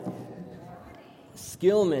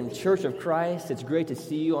Gilman Church of Christ, it's great to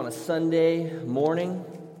see you on a Sunday morning,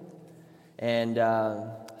 and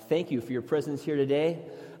thank you for your presence here today.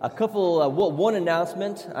 One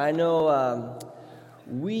announcement. I know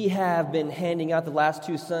we have been handing out the last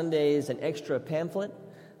 2 Sundays an extra pamphlet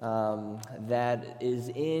that is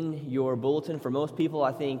in your bulletin. For most people,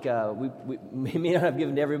 I think we may not have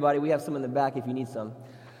given to everybody. We have some in the back if you need some.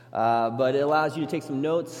 But it allows you to take some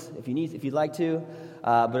notes if you'd like to.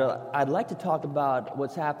 But I'd like to talk about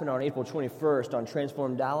what's happened on April 21st on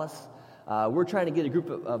Transform Dallas. We're trying to get a group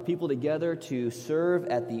of people together to serve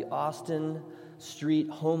at the Austin Street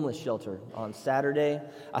Homeless Shelter on Saturday.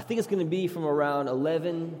 I think it's going to be from around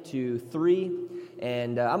 11 to 3.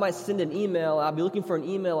 And I might send an email. I'll be looking for an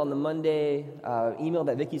email on the Monday email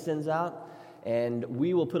that Vicki sends out. And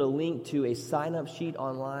we will put a link to a sign-up sheet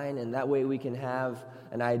online, and that way we can have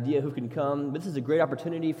an idea who can come. But this is a great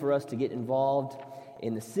opportunity for us to get involved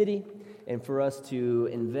in the city and for us to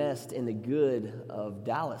invest in the good of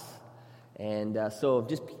Dallas. And so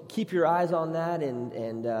just keep your eyes on that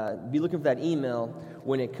and be looking for that email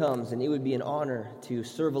when it comes. And it would be an honor to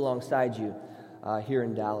serve alongside you here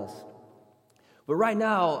in Dallas. But right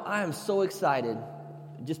now, I am so excited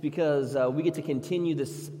just because we get to continue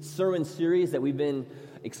this sermon series that we've been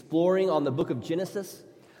exploring on the book of Genesis.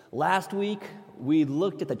 Last week, we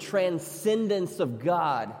looked at the transcendence of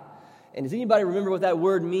God. And does anybody remember what that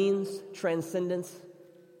word means, transcendence?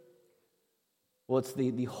 Well, it's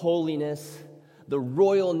the holiness, the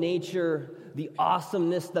royal nature, the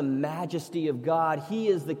awesomeness, the majesty of God. He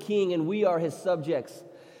is the king and we are his subjects.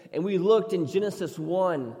 And we looked in Genesis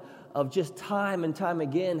 1 of just time and time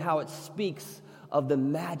again how it speaks of the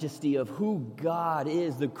majesty of who God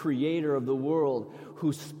is, the creator of the world,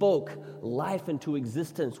 who spoke life into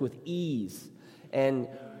existence with ease, and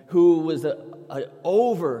who was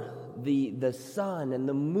over the sun and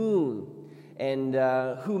the moon, and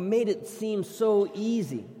who made it seem so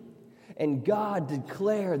easy. And God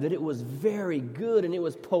declared that it was very good, and it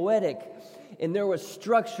was poetic, and there was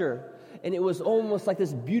structure, and it was almost like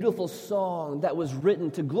this beautiful song that was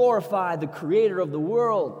written to glorify the creator of the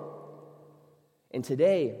world. And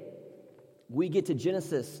today, we get to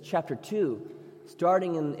Genesis chapter 2,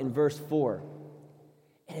 starting in verse 4.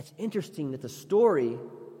 And it's interesting that the story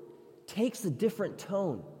takes a different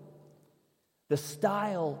tone. The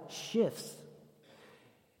style shifts.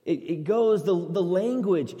 It goes, the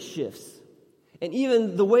language shifts. And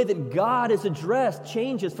even the way that God is addressed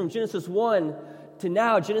changes from Genesis 1 to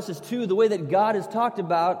now, Genesis 2. The way that God is talked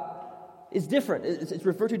about is different. It's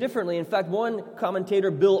referred to differently. In fact, one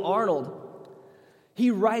commentator, Bill Arnold, he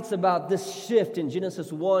writes about this shift in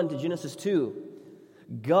Genesis 1 to Genesis 2.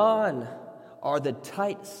 Gone are the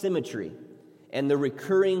tight symmetry and the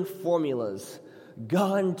recurring formulas.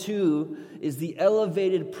 Gone, too, is the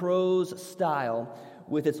elevated prose style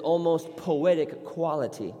with its almost poetic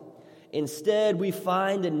quality. Instead, we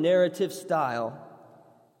find a narrative style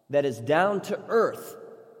that is down to earth,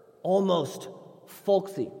 almost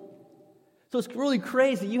folksy. So it's really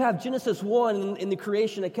crazy. You have Genesis 1 in the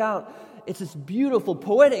creation account. It's this beautiful,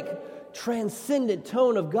 poetic, transcendent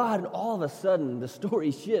tone of God, and all of a sudden, the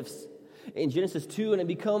story shifts in Genesis 2, and it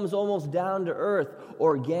becomes almost down to earth,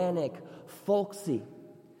 organic, folksy.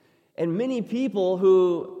 And many people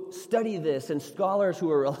who study this, and scholars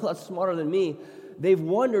who are a lot smarter than me, they've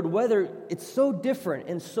wondered whether it's so different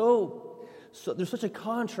and so there's such a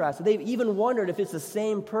contrast. They've even wondered if it's the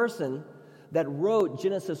same person that wrote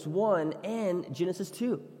Genesis 1 and Genesis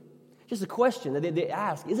 2. Just a question that they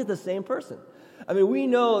ask, is it the same person? I mean, we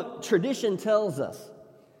know tradition tells us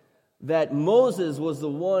that Moses was the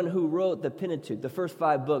one who wrote the Pentateuch, the first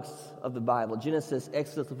 5 books of the Bible, Genesis,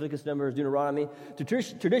 Exodus, Leviticus, Numbers, Deuteronomy.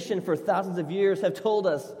 Tradition for thousands of years have told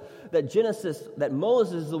us that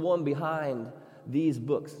Moses is the one behind these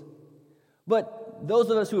books. But those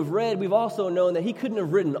of us who have read, we've also known that he couldn't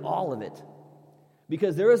have written all of it.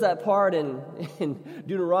 Because there is that part in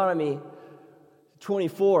Deuteronomy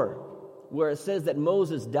 24 where it says that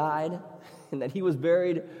Moses died and that he was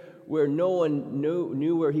buried where no one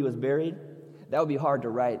knew where he was buried. That would be hard to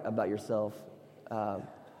write about yourself.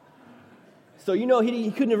 So,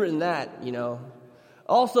 he couldn't have written that,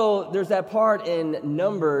 Also, there's that part in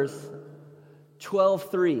Numbers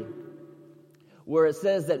 12:3 where it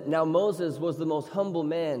says that now Moses was the most humble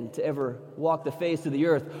man to ever walk the face of the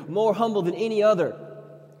earth, more humble than any other.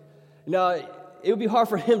 Now, it would be hard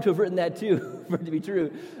for him to have written that too, for it to be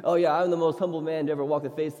true. Oh yeah, I'm the most humble man to ever walk the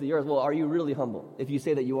face of the earth. Well, are you really humble if you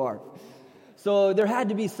say that you are? So there had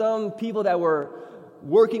to be some people that were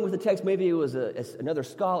working with the text. Maybe it was another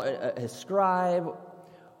scholar, a scribe,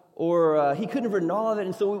 or he couldn't have written all of it.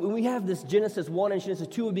 And so when we have this Genesis 1 and Genesis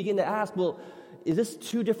 2, we begin to ask, well, is this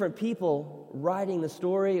two different people writing the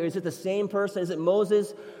story? Or is it the same person? Is it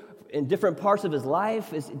Moses in different parts of his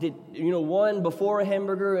life? Did one before a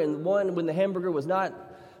hamburger and one when the hamburger was not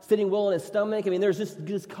sitting well in his stomach? I mean, there's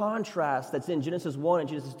this contrast that's in Genesis 1 and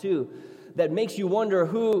Genesis 2 that makes you wonder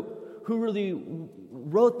who really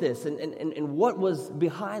wrote this and what was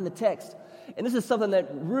behind the text. And this is something that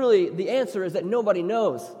really, the answer is that nobody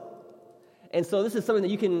knows. And so this is something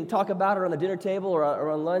that you can talk about around the dinner table or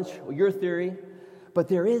on lunch, or your theory. But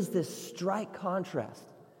there is this strike contrast.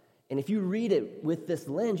 And if you read it with this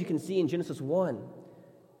lens, you can see in Genesis 1,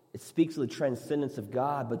 it speaks of the transcendence of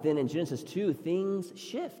God. But then in Genesis 2, things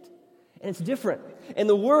shift. And it's different. And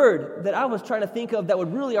the word that I was trying to think of that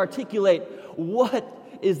would really articulate what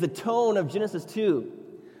is the tone of Genesis 2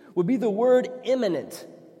 would be the word imminent.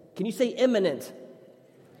 Can you say imminent?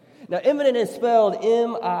 Now, imminent is spelled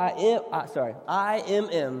I-M-M-A-N-E-N-T.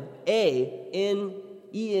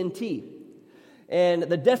 And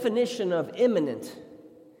the definition of imminent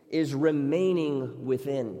is remaining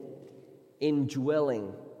within,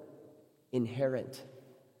 indwelling, inherent.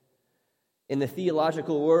 In the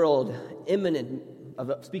theological world, imminent,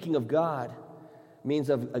 speaking of God, means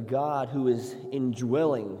of a God who is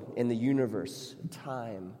indwelling in the universe,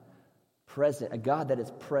 time, present, a God that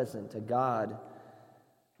is present, a God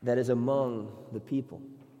that is among the people.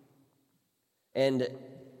 And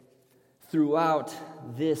throughout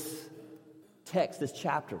this text, this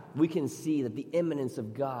chapter, we can see that the immanence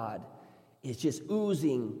of God is just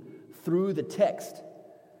oozing through the text.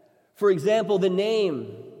 For example, the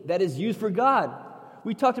name that is used for God.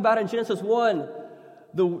 We talked about in Genesis 1,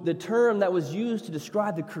 the term that was used to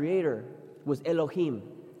describe the Creator was Elohim.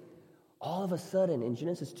 All of a sudden, in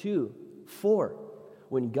Genesis 2:4,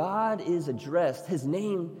 when God is addressed, His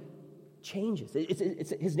name changes.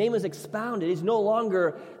 His name is expounded. He's no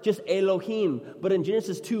longer just Elohim. But in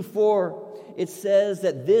Genesis 2:4, it says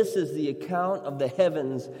that this is the account of the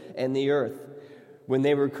heavens and the earth when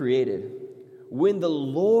they were created. When the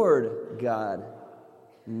Lord God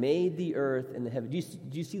made the earth and the heaven. Do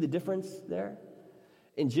you see the difference there?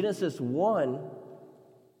 In Genesis 1,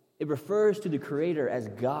 it refers to the Creator as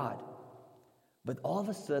God. But all of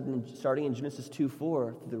a sudden, starting in Genesis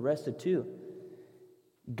 2:4, the rest of 2,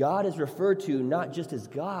 God is referred to not just as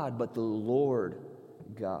God, but the Lord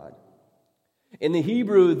God. In the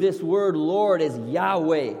Hebrew, this word Lord is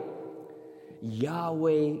Yahweh.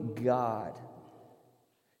 Yahweh God.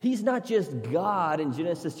 He's not just God in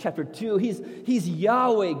Genesis chapter 2. He's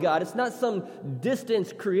Yahweh God. It's not some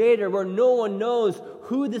distant creator where no one knows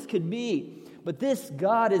who this could be. But this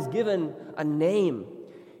God is given a name.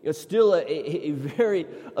 It's still a very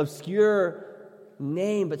obscure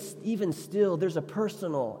name, but even still, there's a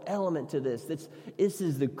personal element to this. This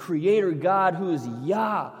is the Creator God who is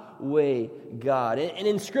Yahweh God. And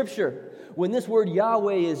in Scripture, when this word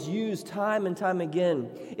Yahweh is used time and time again,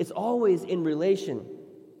 it's always in relation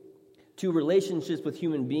to relationships with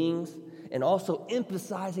human beings and also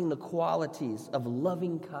emphasizing the qualities of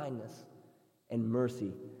loving kindness and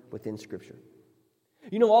mercy within Scripture.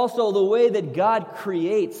 You know, also the way that God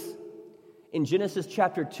creates in Genesis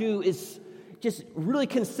chapter 2 is just really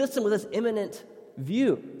consistent with this imminent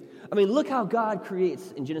view. I mean, look how God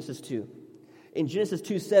creates in Genesis 2. In Genesis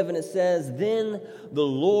 2:7 it says, "Then the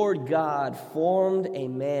Lord God formed a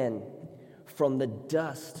man from the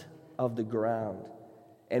dust of the ground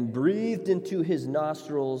and breathed into his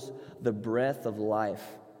nostrils the breath of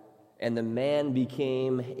life, and the man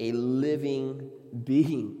became a living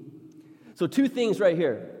being." So 2 things right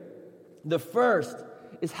here. The first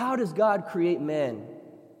is, how does God create man?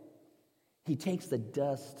 He takes the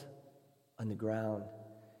dust on the ground.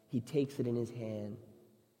 He takes it in his hand,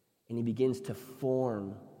 and he begins to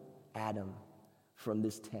form Adam from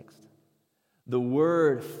this text. The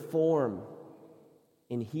word form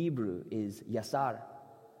in Hebrew is yasar.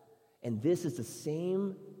 And this is the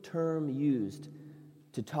same term used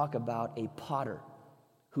to talk about a potter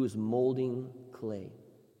who is molding clay.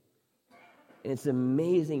 And it's an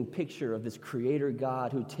amazing picture of this Creator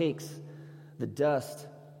God who takes the dust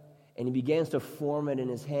and he begins to form it in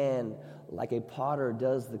his hand like a potter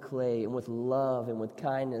does the clay, and with love and with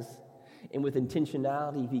kindness and with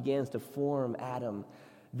intentionality he begins to form Adam.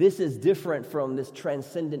 This is different from this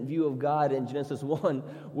transcendent view of God in Genesis 1,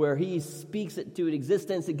 where he speaks it to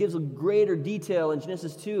existence. It gives a greater detail in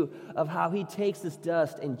Genesis 2 of how he takes this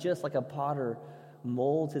dust and just like a potter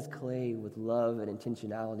molds his clay with love and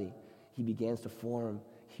intentionality. He begins to form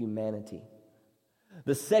humanity.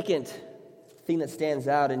 The second thing that stands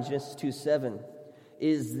out in Genesis 2:7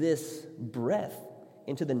 is this breath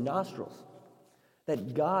into the nostrils.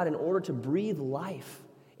 That God, in order to breathe life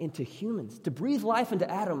into humans, to breathe life into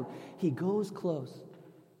Adam, he goes close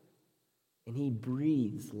and he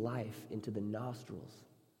breathes life into the nostrils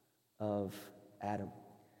of Adam.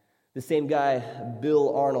 The same guy,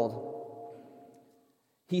 Bill Arnold,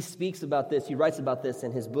 he speaks about this, he writes about this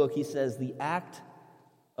in his book. He says, the act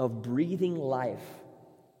of breathing life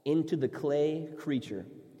into the clay creature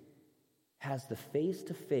has the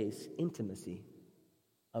face-to-face intimacy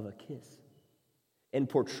of a kiss and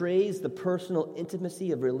portrays the personal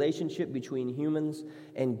intimacy of relationship between humans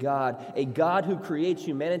and God, a God who creates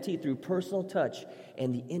humanity through personal touch,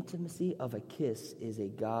 and the intimacy of a kiss is a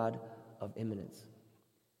God of immanence.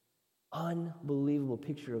 Unbelievable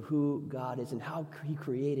picture of who God is and how he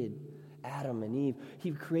created Adam and Eve.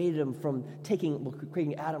 He created them from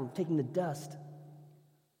creating Adam, taking the dust,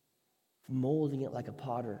 molding it like a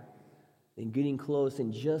potter, then getting close,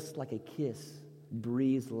 and just like a kiss,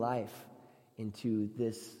 breathes life into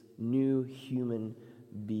this new human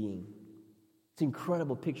being. It's an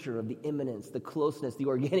incredible picture of the immanence, the closeness, the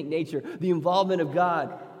organic nature, the involvement of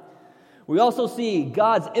God. We also see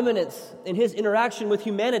God's immanence in his interaction with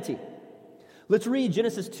humanity. Let's read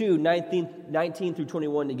Genesis 2, 19 through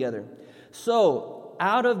 21 together. So,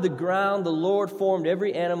 out of the ground the Lord formed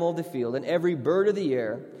every animal of the field and every bird of the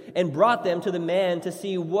air, and brought them to the man to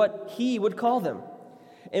see what he would call them.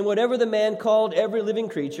 And whatever the man called every living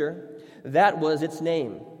creature, that was its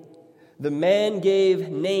name. The man gave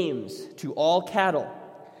names to all cattle,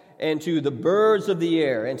 and to the birds of the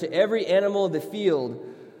air, and to every animal of the field.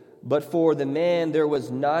 But for the man there was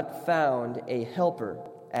not found a helper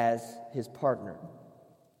as his partner.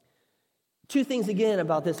 Two things again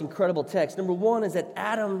about this incredible text. Number one is that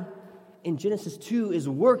Adam in Genesis 2 is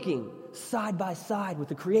working side by side with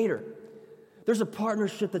the Creator. There's a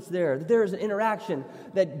partnership that's there. There's an interaction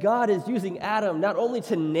that God is using Adam not only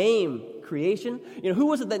to name creation. Who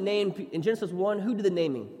was it that named in Genesis 1? Who did the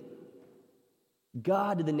naming?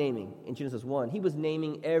 God did the naming in Genesis 1. He was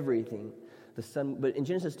naming everything. The Son, but in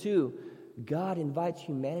Genesis 2, God invites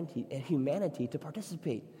humanity to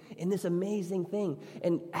participate in this amazing thing.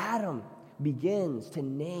 And Adam begins to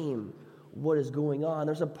name what is going on.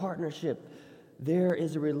 There's a partnership. There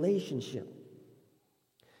is a relationship.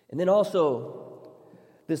 And then also,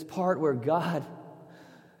 this part where God,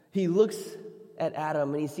 he looks at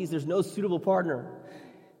Adam and he sees there's no suitable partner.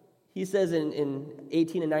 He says in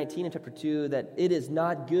 18 and 19 in chapter 2 that it is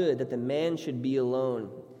not good that the man should be alone,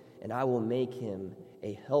 and I will make him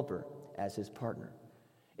a helper as his partner.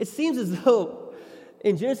 It seems as though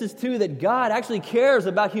in Genesis 2 that God actually cares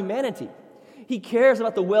about humanity. He cares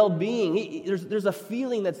about the well-being. There's a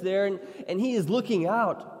feeling that's there, and he is looking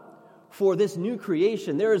out for this new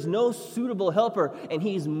creation. There is no suitable helper, and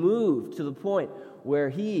he's moved to the point where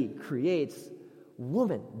he creates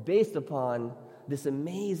woman based upon this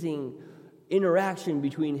amazing interaction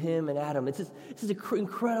between him and Adam. This is an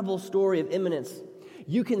incredible story of immanence.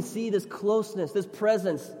 You can see this closeness, this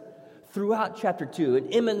presence throughout chapter 2.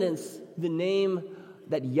 And immanence, the name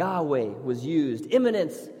that Yahweh was used.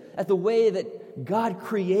 Immanence at the way that God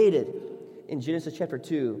created in Genesis chapter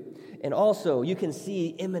 2. And also, you can see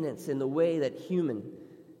immanence in the way that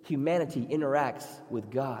humanity interacts with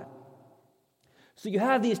God. So you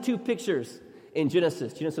have these two pictures in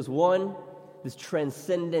Genesis. Genesis 1, this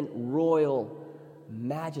transcendent, royal,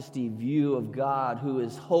 majesty view of God who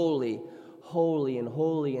is holy, holy,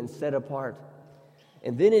 and set apart.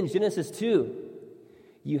 And then in Genesis 2,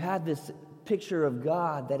 you have this picture of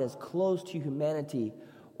God that is close to humanity,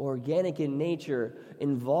 organic in nature,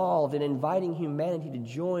 involved in inviting humanity to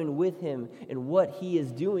join with him in what he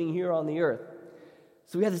is doing here on the earth.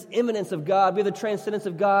 So we have this immanence of God. We have the transcendence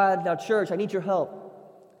of God. Now, church, I need your help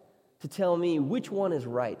to tell me which one is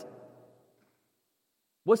right.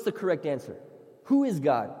 What's the correct answer? Who is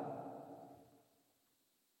God?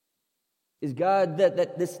 Is God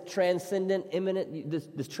that this transcendent, immanent,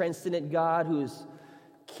 this transcendent God who is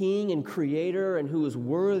King and Creator and who is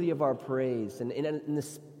worthy of our praise? And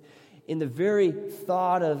in the very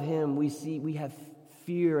thought of him, we have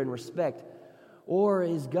fear and respect. Or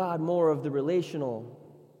is God more of the relational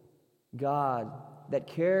God that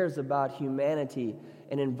cares about humanity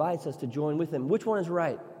and invites us to join with him? Which one is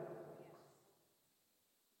right?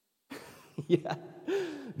 Yeah,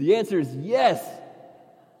 the answer is yes.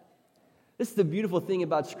 This is the beautiful thing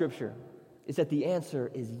about Scripture, is that the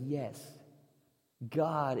answer is yes.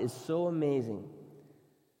 God is so amazing.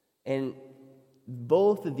 And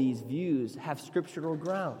both of these views have scriptural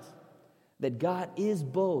grounds. That God is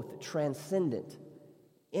both transcendent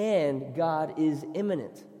and God is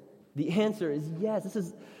immanent. The answer is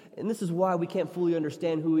yes. And this is why we can't fully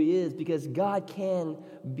understand who he is, because God can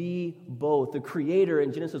be both. The Creator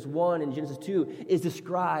in Genesis 1 and Genesis 2 is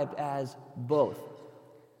described as both.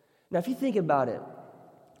 Now, if you think about it,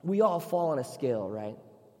 we all fall on a scale, right?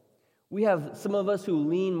 We have some of us who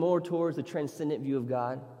lean more towards the transcendent view of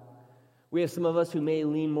God. We have some of us who may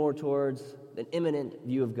lean more towards an immanent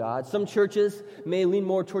view of God. Some churches may lean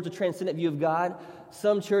more towards a transcendent view of God.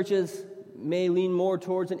 Some churches may lean more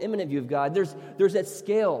towards an immanent view of God. There's that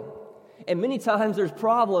scale. And many times there's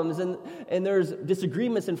problems and there's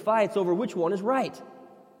disagreements and fights over which one is right.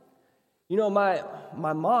 You know, my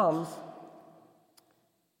mom's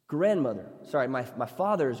grandmother, my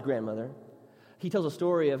father's grandmother, he tells a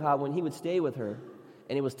story of how when he would stay with her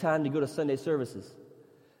and it was time to go to Sunday services,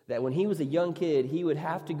 that when he was a young kid, he would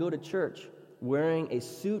have to go to church wearing a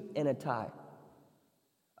suit and a tie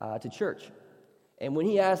to church. And when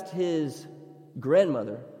he asked his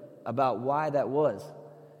grandmother about why that was,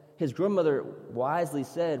 his grandmother wisely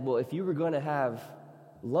said, well, if you were going to have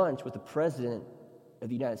lunch with the President of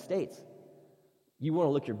the United States, you want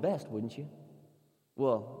to look your best, wouldn't you?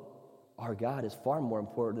 Well, our God is far more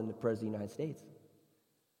important than the President of the United States.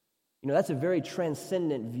 You know, that's a very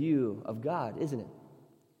transcendent view of God, isn't it?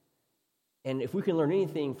 And if we can learn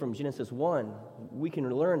anything from Genesis 1, we can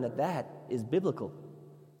learn that that is biblical.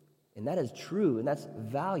 And that is true, and that's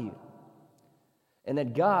valued. And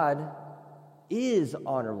that God is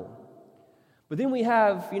honorable. But then we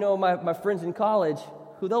have, you know, my friends in college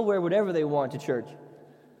who they'll wear whatever they want to church.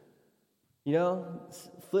 You know,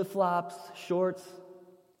 flip-flops, shorts,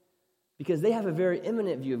 because they have a very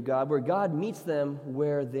immanent view of God where God meets them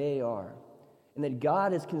where they are. And that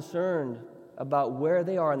God is concerned about where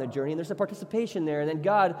they are on their journey, and there's a participation there, and then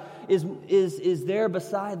God is there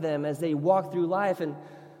beside them as they walk through life, and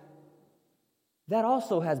that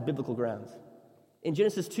also has biblical grounds. In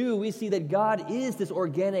Genesis 2, we see that God is this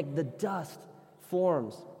organic, the dust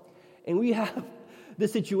forms. And we have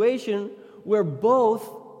this situation where both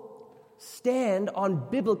stand on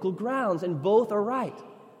biblical grounds, and both are right.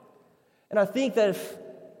 And I think that if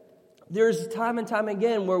there's time and time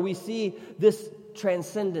again where we see this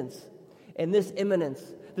transcendence and this immanence,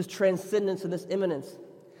 this transcendence and this immanence,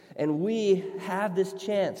 and we have this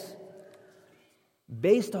chance,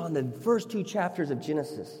 based on the first 2 chapters of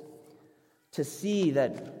Genesis, to see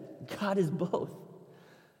that God is both.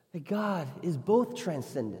 That God is both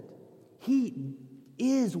transcendent. He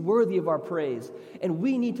is worthy of our praise, and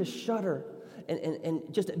we need to shudder and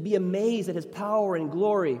just be amazed at His power and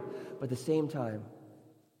glory. But at the same time,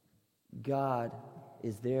 God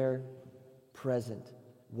is there, present,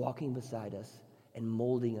 walking beside us and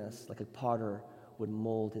molding us like a potter would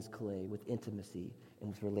mold his clay with intimacy and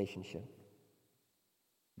with relationship.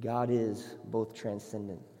 God is both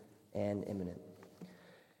transcendent and immanent.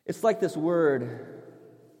 It's like this word,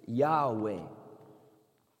 Yahweh.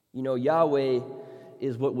 You know, Yahweh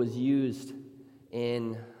is what was used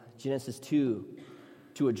in Genesis 2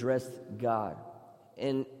 to address God.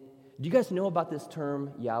 And do you guys know about this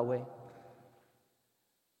term, Yahweh?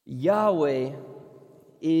 Yahweh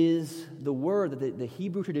is the word that the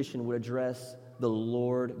Hebrew tradition would address the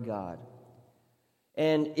Lord God.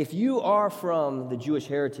 And if you are from the Jewish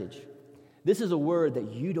heritage, this is a word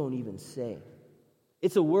that you don't even say.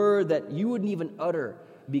 It's a word that you wouldn't even utter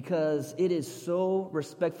because it is so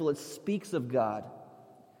respectful. It speaks of God.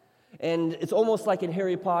 And it's almost like in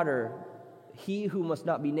Harry Potter, he who must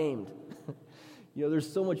not be named. You know,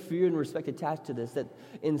 there's so much fear and respect attached to this that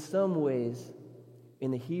in some ways,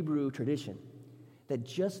 in the Hebrew tradition, that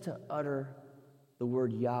just to utter the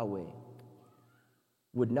word Yahweh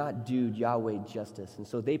would not do Yahweh justice. And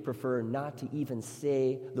so they prefer not to even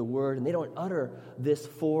say the word, and they don't utter this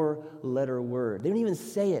 4-letter word. They don't even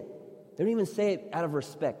say it. They don't even say it out of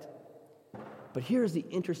respect. But here's the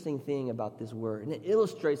interesting thing about this word, and it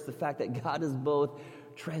illustrates the fact that God is both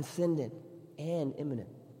transcendent and immanent,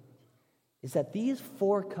 is that these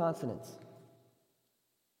 4 consonants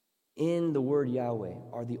in the word Yahweh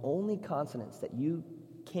are the only consonants that you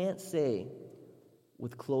can't say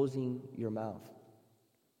with closing your mouth.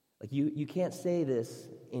 Like you can't say this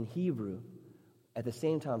in Hebrew at the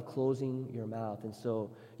same time closing your mouth. And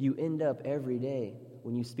so you end up every day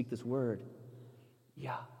when you speak this word,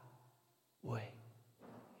 Yahweh, Yahweh,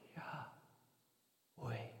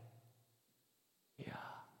 Yahweh,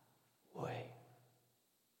 Yahweh,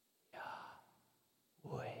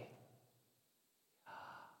 Yahweh,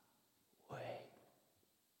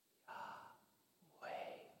 Yahweh.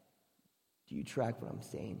 Do you track what I'm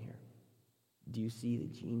saying here? Do you see the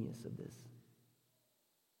genius of this?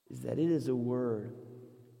 Is that it is a word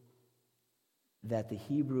that the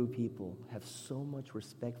Hebrew people have so much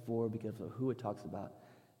respect for because of who it talks about,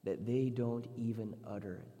 that they don't even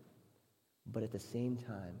utter it. But at the same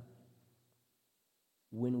time,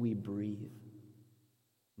 when we breathe,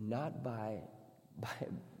 not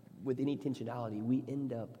with any intentionality, we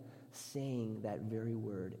end up saying that very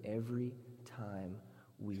word every time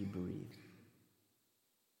we breathe.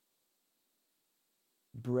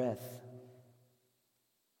 Breath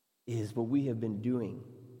is what we have been doing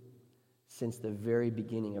since the very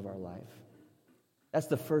beginning of our life. That's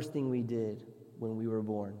the first thing we did when we were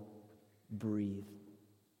born. Breathe.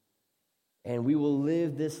 And we will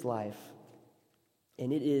live this life,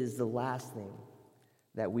 and it is the last thing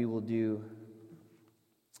that we will do.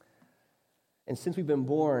 And since we've been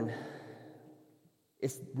born,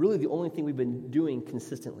 it's really the only thing we've been doing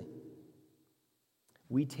consistently.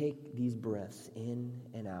 We take these breaths in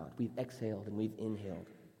and out. We've exhaled and we've inhaled.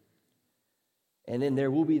 And then there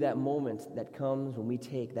will be that moment that comes when we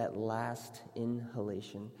take that last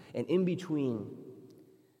inhalation. And in between,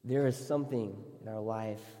 there is something in our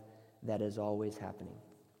life that is always happening.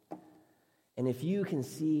 And if you can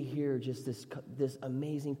see here just this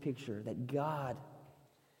amazing picture that God,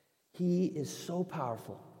 He is so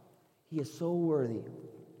powerful, He is so worthy,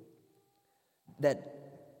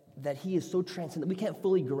 that He is so transcendent, we can't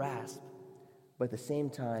fully grasp, but at the same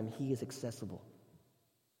time, He is accessible.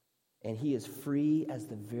 And He is free as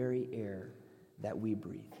the very air that we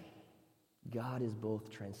breathe. God is both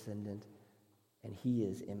transcendent and He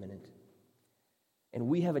is immanent. And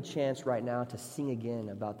we have a chance right now to sing again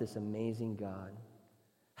about this amazing God.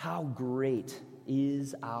 How great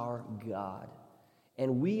is our God.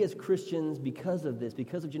 And we as Christians, because of this,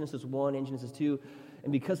 because of Genesis 1 and Genesis 2,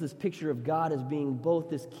 and because this picture of God as being both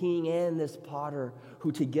this king and this potter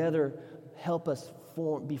who together help us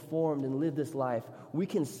be formed and live this life, we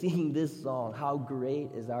can sing this song, How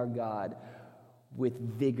Great is Our God, with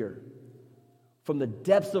vigor from the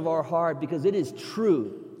depths of our heart, because it is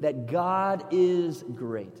true that God is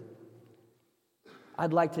great.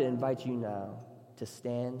 I'd like to invite you now to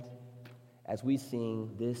stand as we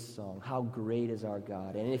sing this song, How Great is Our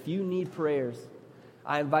God. And if you need prayers,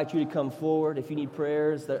 I invite you to come forward. If you need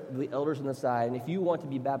prayers, the elders on the side. And if you want to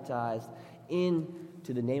be baptized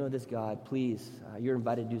into the name of this God, please, you're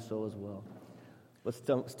invited to do so as well. Let's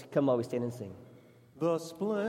come while we stand and sing. The splendor